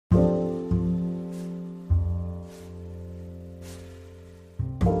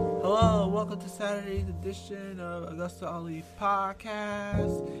welcome to Saturday's edition of AgostoAllElite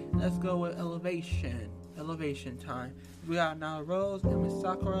Podcast. Let's go with elevation time. We got now Rose and Miss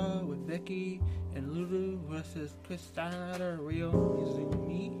Sakura with Vicky and Lulu versus Chris Steiner, Rio,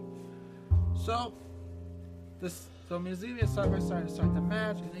 Mizumi. So Mizumi and Sakura started to start the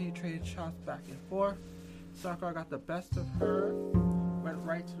match, and then he traded shots back and forth. Sakura got the best of her, went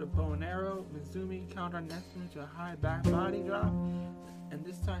right to the bow and arrow. Mizumi countered Nessun to a high back body drop, and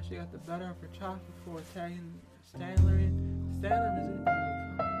this time she got the better of her chops before tagging Stanley and Mizumi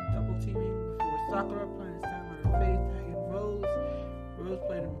double teaming before Sakura planted Stanley on her face, tagging Rose. Rose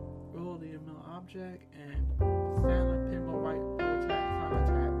played a role of the middle object, and Stanley pinball right forward tag Sakura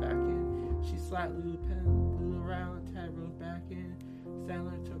tagged back in. She slapped Lulu around, tagged Rose back in.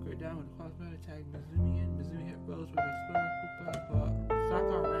 Stanley took her down with a crossbody, tagged Mizumi in. Mizumi hit Rose with a spinner hoop, but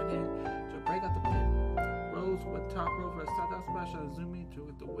Sakura ran in to break up the pin. Rose with top row for a side-out splash on Mizumi to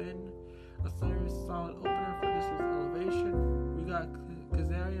get the win. A serious solid opener for this was elevation. We got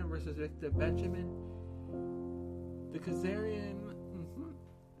Kazarian versus Victor Benjamin. The Kazarian,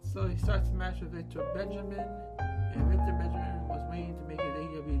 so he starts the match with Victor Benjamin, and Victor Benjamin was waiting to make his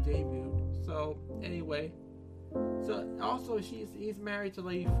AEW debut. So anyway, also he's married to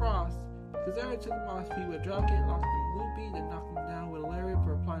Lady Frost. Kazarian took him off his feet with a dropkick, locked him loopy, then knocked him down with a lariat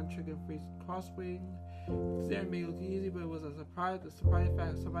for applying trigger free crosswing. Kazarian made it look easy, but it was a surprise. The surprising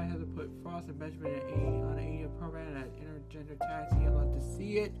fact that somebody had to put Frost and Benjamin on an AEW program at intergender tag team. I'd love to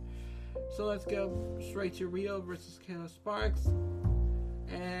see it. So let's go straight to Rio versus Kayla Sparks.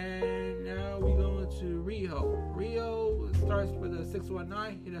 And now we go into Rio. Rio starts with a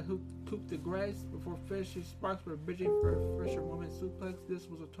 619, hit a coup de grace before finishing Sparks with a bridging for a fisherwoman suplex. This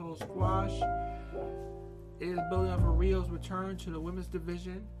was a total squash. It is building up for Rio's return to the women's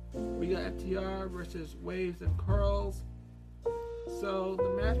division. We got FTR versus Waves and Curls. So the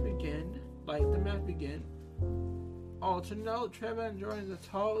match began. Oh, to note, Trevor and Jordan is the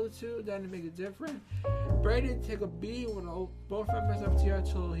taller of the two. That didn't make it different. Brady didn't take a beat with both members of FTR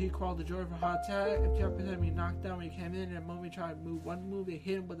until he called the Jordan for hot tag. FTR pretended to be knocked down when he came in, and the moment he tried to move one move, they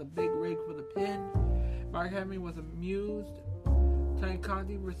hit him with a big rig for the pin. Mark Henry was amused. Tony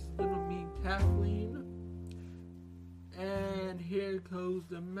Conti versus Little Mean Kathleen. And here goes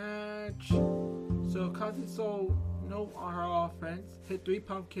the match. So Conti sold no on her offense, hit 3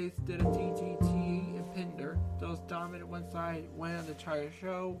 pump kicks, did a TTT, and pinned her. Those dominant one side went on the entire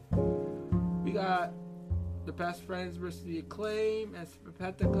show. We got the Best Friends versus the Acclaim and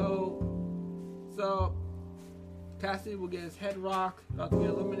Spectacle. So Cassidy will get his head rocked, about to get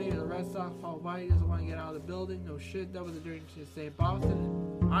eliminated. The Red Sox, Paul White doesn't want to get out of the building. No shit, that was during the same Boston.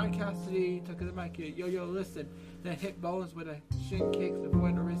 Iron Cassidy took his mic, yo, listen. Then hit Bowens with a shin kick to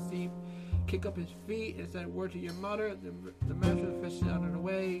avoid the wrist seam. Kick up his feet and said word to your mother. The match was officially under the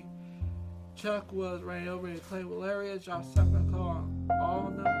way. Chuck was running over to Clay with Lariat, dropped Spectacle on all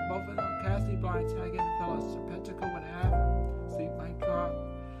of them, both of them. Cassidy blind tagging and fell on Spectacle with half. Sleep mic drop.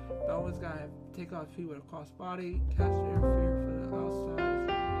 Bowens got to take off his feet with a cross body. Cassidy interfered for the outside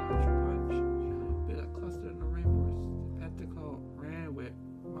launcher punch. Bit of cluster in the ring for Spectacle ran with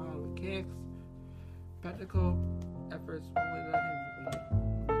mild kicks. Spectacle efforts only let him beat.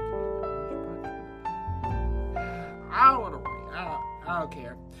 I don't want to wait. I don't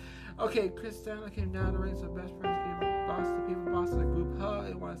care. Okay, Chris Stanley came down the ring, so Best Friends gave Boston people a group hug.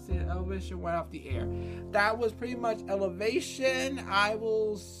 They want to see an Elevation went off the air. That was pretty much Elevation. I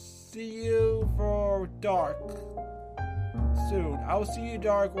will see you for Dark soon. I will see you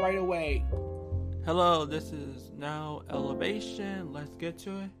Dark right away. Hello, this is now Elevation. Let's get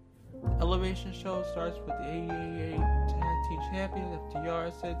to it. The Elevation show starts with the AAA Tag Team Champions.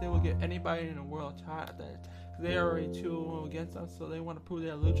 FTR said they will get anybody in the world title. They are already 2-1 against us, so they want to prove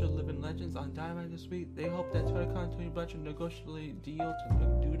they're Lucha Living Legends on Dynamite this week. They hope that Tony Khan and Tony Blanchard negotiate a deal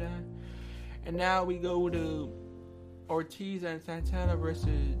to do that. And now we go to Ortiz and Santana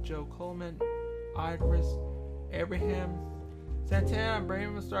versus Joe Coleman, Idris, Abraham. Santana and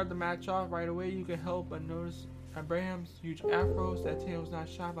Abraham will start the match off right away. You can help but notice Abraham's huge afro. Santana was not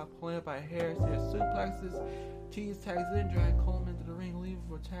shy by pulling up by hair. So there's suplexes. Ortiz tags in, drag Coleman to the ring, leave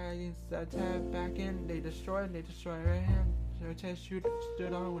for tagging, Santana back in. They destroy Abraham. Santana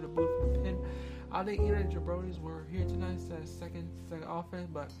stood on with a boot for the pin. I think either jabronis were here tonight, set second offense,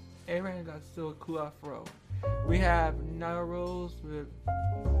 but Abraham got still a cool off row. We have Nyla Rose with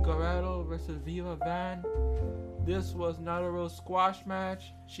Guerrero versus Viva Van. This was Nyla Rose's squash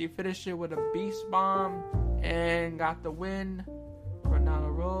match. She finished it with a beast bomb and got the win for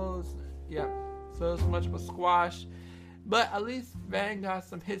Nyla Rose. Yep. So it's much of a squash. But at least Van got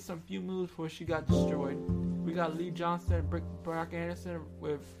some hits, some few moves before she got destroyed. We We got Lee Johnson and Brock Anderson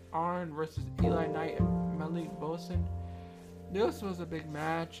with Arn versus Eli Knight and Malik Boson. This was a big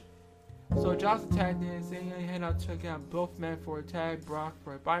match. So Johnson tagged in, saying he had took out both men for a tag. Brock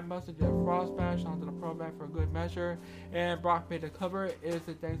for a bimebuster, did a frost bash onto the pro mat for a good measure, and Brock made the cover. Is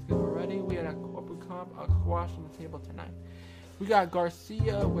the Thanksgiving already? We had a corporate comp, a squash on the table tonight. We got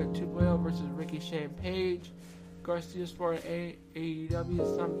Garcia with 2.0 versus Ricochet and Page. Garcia scored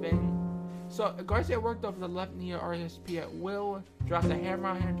AEW something. So Garcia worked over the left knee of RSP at will, dropped a hammer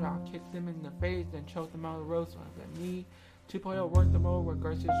on him, kicked him in the face, then choked him out of the ropes with the knee. 2.0 worked him over where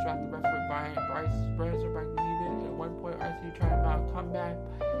Garcia strapped the referee Bryce Spencer back needed. At one point, RSP tried to mount a comeback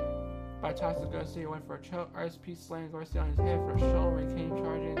by tossing Garcia, went for a choke. RSP slammed Garcia on his head for a shoulder and came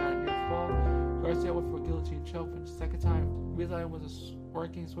charging on a near fall. Garcia went for a guillotine choke for the second time. Realizing it was a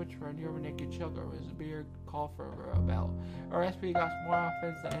working switch for a near naked choke, or was a beer call for a bell. RSP got more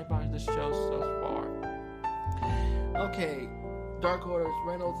offense than anybody in this show so far. Okay, Dark Orders,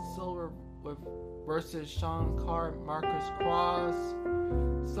 Reynolds and Silver versus Sean Carr, Marcus Cross.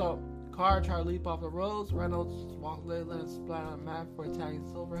 So Carr tried to leap off the ropes. Reynolds walked late and splat on the mat for attacking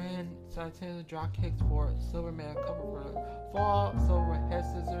Silverhand. Simultaneously drop kicked for Silverman, cover for the fall. Silver head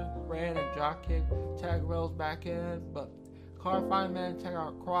scissors, ran and drop kick, tagged Reynolds back in, but Carr finally managed to tag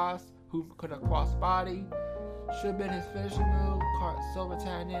out Cross, who could have crossed body. Should have been his finishing move. Silver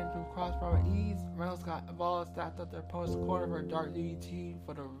tagged in through crossbar with ease. Reynolds got involved, stacked up their opponent's corner for a dark DDT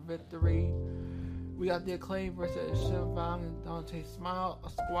for the victory. We got the Acclaim versus Shin Vong and Dante Smile, a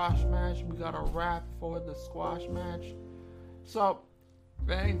squash match. We got a wrap for the squash match. So,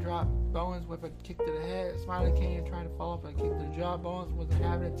 Vang dropped Bowens with a kick to the head. Smiley came trying to follow up and kick to the jaw. Bowens was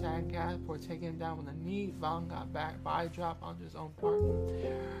having a tag cast for taking him down with a knee. Vong got back by drop onto his own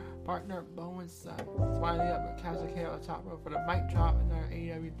partner. Bowens Smiley up a Castle K on top rope for the mic drop. Another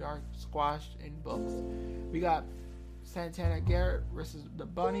AEW Dark squash in books. We got Santana Garrett versus the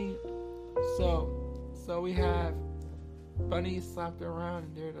Bunny. So we have Bunny slapped her around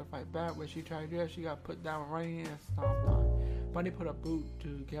and dared to fight back. When she tried to do that, she got put down running and stomped on. Bunny put a boot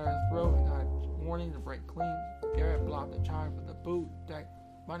to Garrett's throat and got a warning to break clean. Garrett blocked the charge with a boot. Decked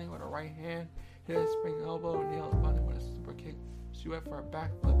Bunny with a right hand, hit a spring elbow, and nailed Bunny with a super kick. She went for a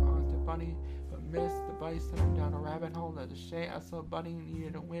backflip onto Bunny, but missed. The Bunny sent her down a rabbit hole. That's a shame. I saw Bunny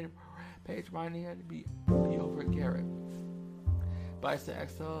needed a win. Page Bunny had to be over Garrett. Bison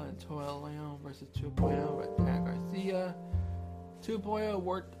XL and Toil Leon versus 2.0 with Pat Garcia. 2.0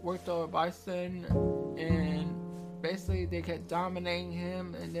 worked over Bison, and basically they kept dominating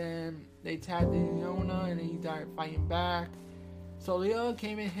him, and then they tagged in Leona, and then he started fighting back. So Leona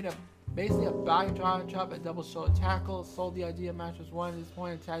came in, hit basically a back drop, a double shoulder tackle, sold the idea match was won at this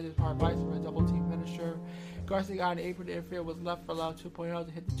point, and tagged his part Bison for a double team finisher. Garcia got an apron to interfere, was left for allow 2.0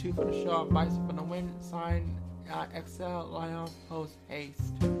 to hit the 2 for the show, and Bison for the win, signed XL Lion post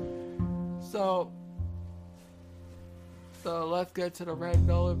haste. So let's get to the Red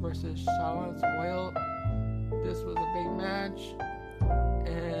Velvet versus Charlotte's Whale. This was a big match,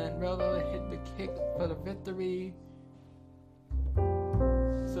 and Red Velvet hit the kick for the victory.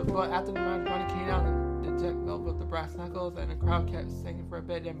 So, but after the match, Bunny came out and the Jet Velvet with the brass knuckles, and the crowd kept singing for a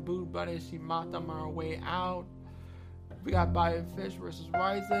bit. Then booed Bunny. She mocked them on her way out. We got Bobby Fish versus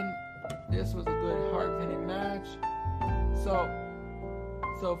Ryzen. This was a good hard-hitting match. So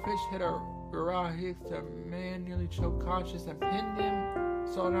Fish hit a Raw Hicks to man nearly choked conscious and pinned him.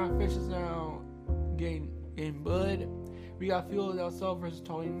 So now Fish is now getting in bud. We got Fuel Del Sol versus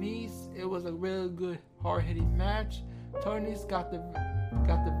Tony Nese. It was a really good hard-hitting match. Tony Nese got the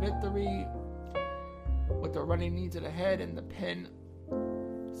victory with the running knee to the head and the pin.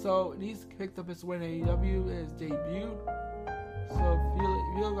 So Nese picked up his win at AEW in his debut. So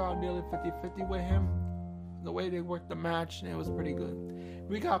Fuel got nearly 50-50 with him. The way they worked the match, and it was pretty good.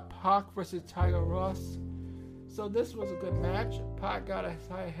 We got Pac versus Tiger Ross. So this was a good match. Pac got a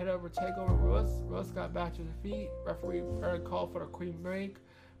side head over takeover Russ. Russ got back to the feet. Referee heard call for the queen break.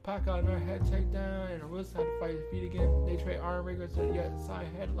 Pac got another head takedown, and Russ had to fight his feet again. They trade arm riggers to yet side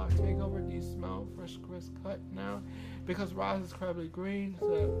headlock takeover. Do you smell fresh crisp cut now? Because Ross is incredibly green,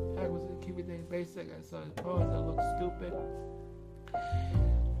 so Pac was keeping things basic, and so his opponents that look stupid.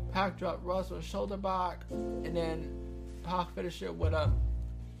 Pac dropped Russ with a shoulder block, and then Pac finished it with a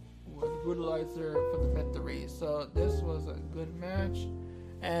brutalizer for the victory. So this was a good match,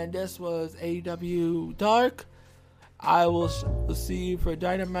 and this was AEW Dark. I will see you for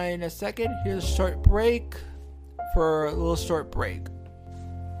Dynamite in a second. Here's a short break for a little short break.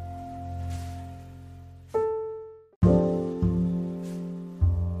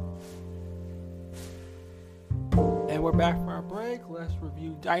 And we're back from our break. Let's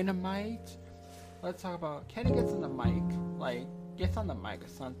review Dynamite. let's talk about Kenny gets on the mic, like gets on the mic or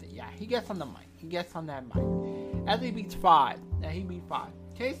something. Yeah, he gets on the mic. He gets on that mic. After he beats 5. Yeah, he beat 5.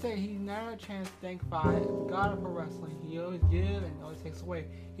 Kenny said he never had a chance to thank 5 as the god of pro wrestling. He always gives and always takes away.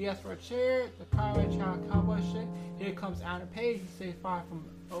 He asked for a chair, the Power Child Cowboy shit. Here comes Adam Page. He saves 5 from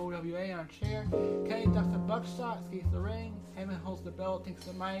OWA on a chair. Kenny ducks a buckshot, skates the ring. Heyman holds the belt, takes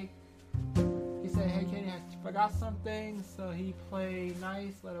the mic. He said, hey, Kenny, I forgot something, so he played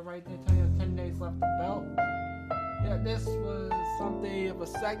nice, let it right there, tell you 10 days left the belt. Yeah, this was something of a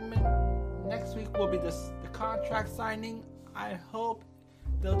segment. Next week will be the contract signing. I hope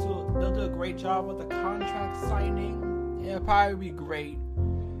they'll do a great job with the contract signing. It'll probably be great.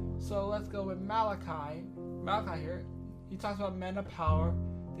 So let's go with Malachi. Malachi here. He talks about men of power.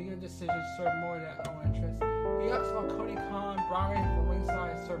 They get decisions serve more than their own interests. He talks about Cody Khan, Brian from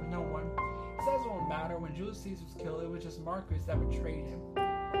ringside serve no one. He says it won't matter. When Julius Caesar was killed, it was just Marcus that betrayed him.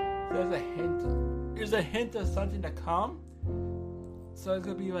 So there's a hint. There's a hint of something to come. So it's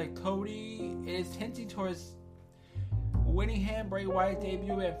gonna be like Cody is hinting towards Winningham, Bray Wyatt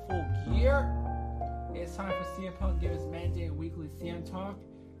debut in Full Gear. It's time for CM Punk to give his mandated weekly CM talk.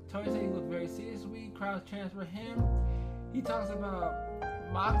 Tony said he looked very serious this week. Crowd chants for him. He talks about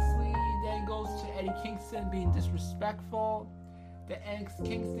Moxley, then goes to Eddie Kingston being disrespectful. The X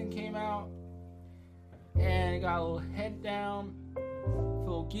Kingston came out and got a little head down,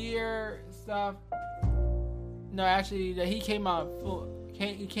 Full Gear stuff. No, actually, he came out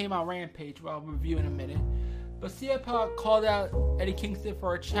Rampage. Well, I'll review in a minute. But CM Punk called out Eddie Kingston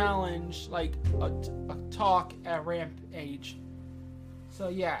for a challenge, like a talk at Rampage. So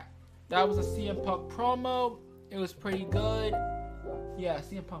yeah, that was a CM Punk promo. It was pretty good. Yeah,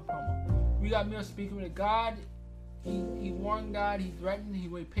 CM Punk promo. We got Miro speaking with God. He warned God, he threatened, he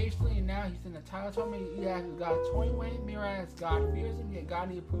waited patiently, and now he's in the title tournament. He has God toying with him. Miro asks God fears him, yet God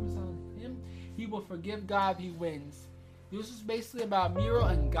needs to prove something to him. He will forgive God if he wins. This is basically about Miro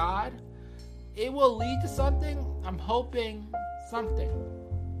and God. It will lead to something. I'm hoping something.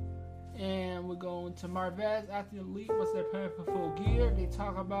 And we're going to Marvez after the Elite. What's their plan for Full Gear? They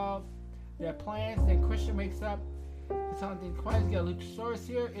talk about their plans. Then Christian wakes up. He's something quiet. He's got Luchasaurus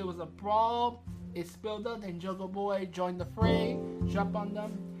here. It was a brawl. It spilled up. Then Jungle Boy joined the fray. Jump on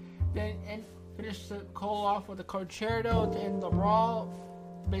them. Then finished the call off with a concerto to end the brawl.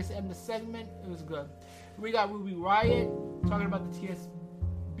 Basically end the segment. It was good. We got Ruby Riott talking about the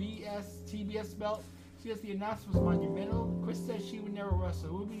TBS belt. She says the announcement was monumental. Chris says she would never wrestle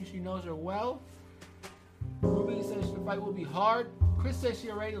Ruby. She knows her well. Ruby says the fight will be hard. Chris says she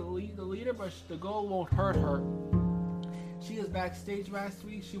already lead the leader, but the goal won't hurt her. She was backstage last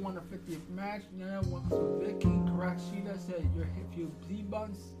week. She won her 50th match. Now walks with Vicky. Karashida said your few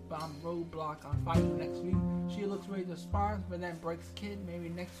Z-buns bomb roadblock on fighting next week. She looks ready to respond, but then breaks Kid maybe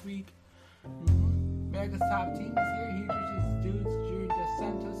next week. America's top team is here. He introduces dudes. Jury Dos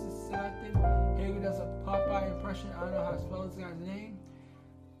Santos is selected. Hager does a Popeye impression. I don't know how to spell this guy's name.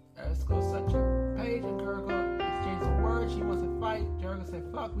 Let's go such a Page and Jericho exchange some words. She wants to fight. Jericho said,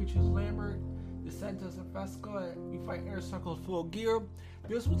 fuck, we choose Lambert. Dos Santos and Fesco. We fight Inner Circle Full Gear.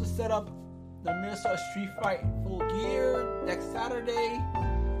 This was to set up the Minnesota Street Fight Full Gear next Saturday.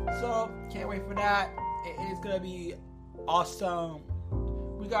 So, can't wait for that. It is going to be awesome.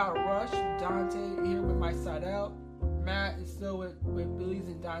 We got Rush, Dante here with My Side Out. Matt is still with Billy's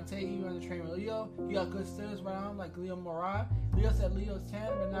and Dante. He on the train with Leo. He got good stirs around like Leo Morat. Leo said Leo's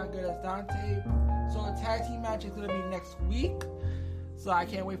 10, but not good as Dante. So the tag team match is going to be next week. So I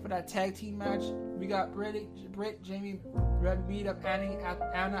can't wait for that tag team match. We got Britt, Jamie Red beat up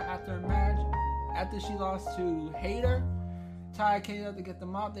Anna after a match. After she lost to Hayter. Ty came up to get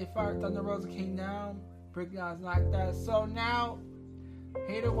them up. They fired Thunder Rosa, came down. Britt got knocked out. So now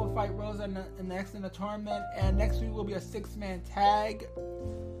Hayter will fight Rosa next in the tournament, and next week will be a 6-man tag.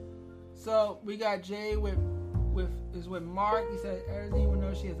 So we got Jay with Mark. He said everything will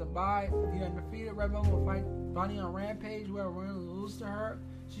know she has a bye. The undefeated Red Velvet will fight Bonnie on Rampage, where we're going to lose to her.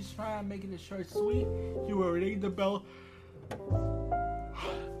 She's trying to make it a short sweet. You will ring the bell.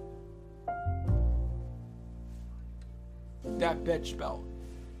 That bitch belt.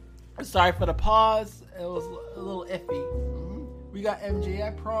 Sorry for the pause. It was a little iffy. We got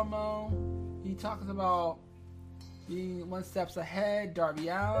MJF promo. He talks about being 1 step ahead. Darby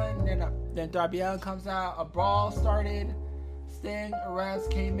Allin. Then Darby Allin comes out. A brawl started. Sting, Arez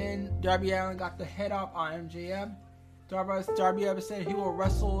came in. Darby Allin got the head up on MJF. Darby ever said he will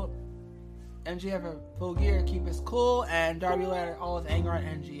wrestle MJF in Full Gear and keep his cool. And Darby let all his anger on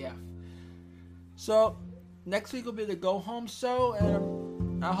MJF. So next week will be the go home show,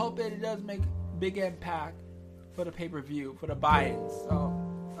 and I hope that it does make big impact for the pay-per-view, for the buy-ins. So,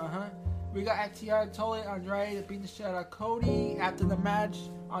 we We got FTR told Andrade to beat the shit out of Cody. After the match,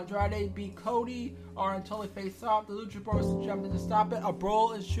 Andrade beat Cody. Arn totally faced off. The Lucha Bros jumped in to stop it. A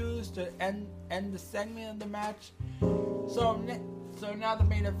brawl ensues to end the segment of the match. So now the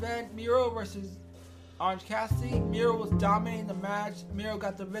main event: Miro versus Orange Cassidy. Miro was dominating the match. Miro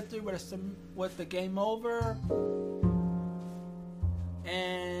got the victory with the game over.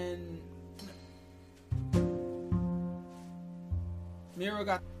 And Miro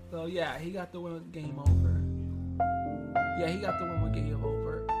got... So yeah, he got the win with game over. Yeah, he got the win with game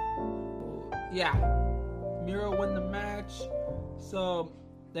over. Yeah, Miro won the match. So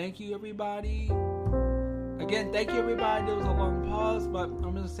thank you everybody. Again, thank you everybody. There was a long pause, but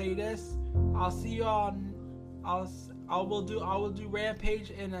I'm gonna say this. I'll see you on. I will do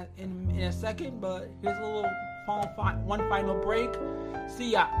Rampage in a second. But here's a little one final break.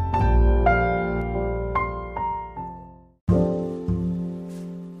 See ya.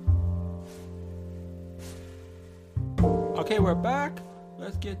 Okay, we're back.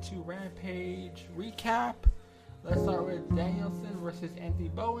 Let's get to Rampage recap. Let's start with Danielson versus Anthony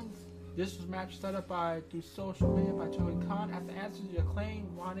Bowens. This was a match set up through social media by Joey Khan. After answering the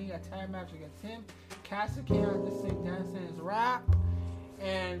acclaim, wanting a tag match against him, Cassidy came out to sing Danielson his rap,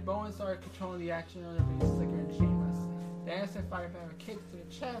 and Bowens started controlling the action on the slicker and shameless. Danielson fired back with kicks to the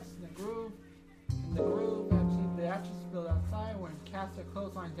chest in the groove. The action spilled outside when Caster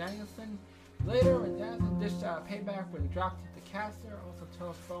clotheslined Danielson. Later, when Danielson dished out a payback with a drop kick to Caster, also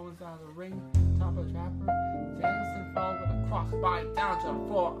tossed Bowens out of the ring, top of the trapper. Danielson followed with a crossbody down to the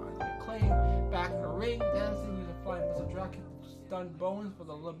floor on the acclaim. Back in the ring, Danielson used a flying missile drop kick to stun Bowens for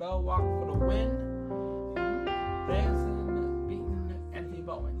the label walk for the win. Danielson beating Anthony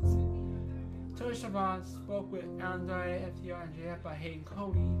Bowens. Tony Schiavone spoke with Andrade, FTR, and JF by hating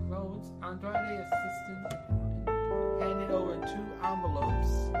Cody Rhodes. Andrade assistant handed over 2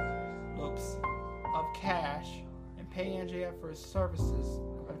 envelopes of cash and paid MJF for his services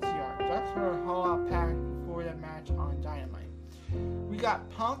of FTR. That's for a whole pack before that match on Dynamite. We got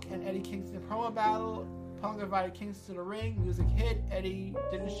Punk and Eddie Kingston promo battle. Punk invited Kingston to the ring. Music hit. Eddie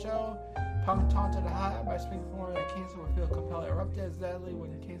didn't show. Punk taunted the high by speaking for that Kingston would feel compelled to erupt exactly what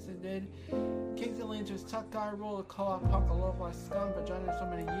Kingston did. Kingston leaned to his tough guy role to call out Punk a low-life scum for joining so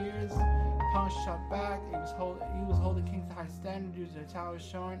many years. Punk shot back. He was holding Kingston high standard due to the talent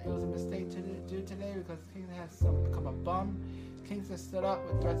showing. It was a mistake to do today because Kingston has become a bum. Kingston stood up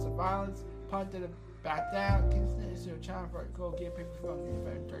with threats of violence. Punk didn't back down. Kingston issued a challenge for a Go Get Pay-Per-View on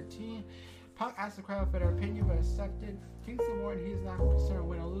November 13. Punk asked the crowd for their opinion, but accepted. Kingston warned he is not concerned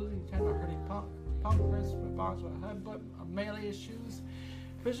with winning or losing. He intended on hurting Punk. Punk first responds with a headbutt on melee issues.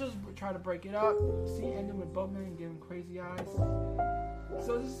 Officials try to break it up. Scene ended with both men giving crazy eyes.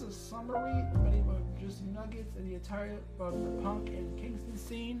 So this is a summary, but even just nuggets in the entire of the Punk and Kingston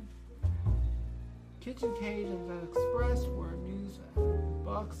scene. Kitchen Cage and the Express were news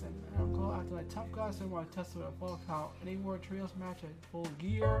Bucks and Uncle after that tough guys and want to test with a full count. Any more trios match at Full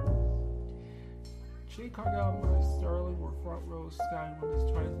Gear. Jade Cargill and Mark Sterling were front row scouting women's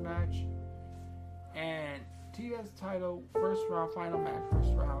 20th match. And TBS title first round final match,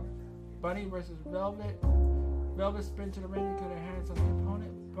 first round. Bunny versus Velvet. Velvet spin to the ring and got her hands on the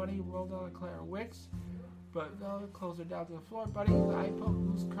opponent. Bunny rolled on Claire Wicks, but Velvet closed her down to the floor. Bunny used the eye poke,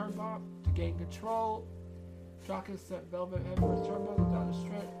 loose curb bomb to gain control. Jockey set Velvet head first turnbuckle down the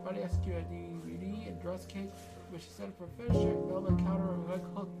stretch. Bunny executed a DVD and dress kick, which she set for a finisher. Velvet counter a leg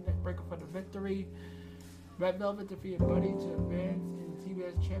hook neck breaker for the victory. Red Velvet defeated Buddy to advance in the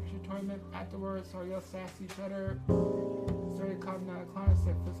TBS Championship Tournament. Afterwards, Ariel sassed each other. Started Continental Client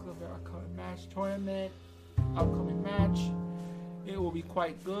said physical for upcoming match tournament. Upcoming match. It will be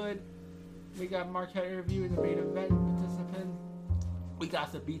quite good. We got Marquette interview in the main event participant. We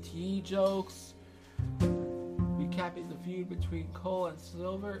got some BTE jokes. Recapping the feud between Cole and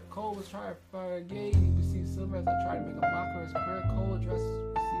Silver. Cole was trying to fire a gay. You can see Silver as I tried to make a mockery of his career. Cole addressed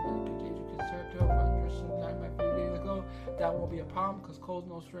receiving a contagious concerto from Dynamite a few days ago. That won't be a problem because Cole's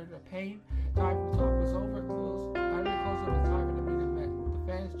no stranger to pain. Time for the talk was over. I closed over time for the main event.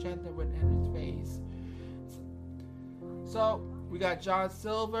 The fans chanted with in his face. So we got John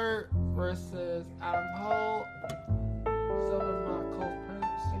Silver versus Adam Cole. Silver mocked Cole's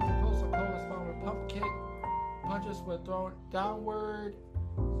signature pose, so Cole responded with a pump kick. Punches were thrown downward,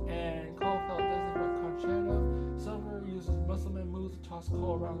 and Cole fell dizzy for a concerto. Silver uses Muscleman moves to toss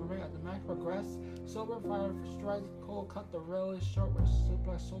Cole around the ring. As the match progressed, Silver fired for strikes. Cole cut the relish short with a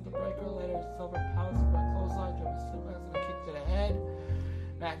suplex shoulder breaker. Later, Silver pounced for a clothesline, drove a suplex and a kick to the head.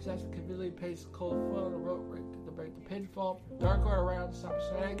 Matt Jackson conveniently placed Cole foot on the rope to break the pinfall. Dark Order around to stop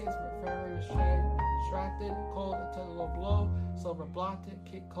shenanigans, but Ferry was distracted. Cole took a low blow. Silver blocked it,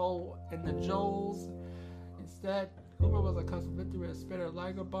 kicked Cole in the jowls. Instead, Cooper was a custom victory with a spinner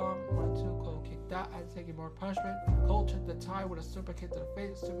Liger bomb. 1-2, Cole kicked out after taking more punishment. Cole took the tie with a super kick to the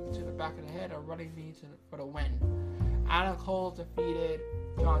face, super to the back of the head, a running knee for the win. Adam Cole defeated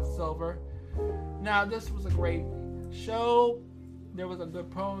John Silver. Now, this was a great show. There was a good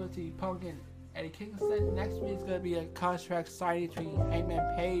promo between Punk and Eddie Kingston. Next week is going to be a contract signing between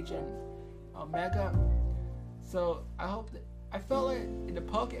Hangman Page and Omega. So I hope that I felt like in the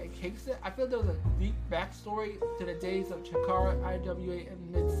Punk and Kingston, I felt there was a deep backstory to the days of Chikara, IWA,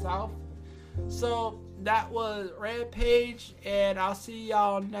 and Mid-South. So that was Rampage, and I'll see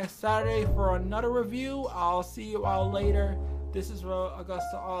y'all next Saturday for another review. I'll see you all later. This is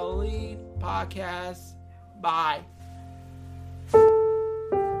AgostoAllElite Podcast. Bye.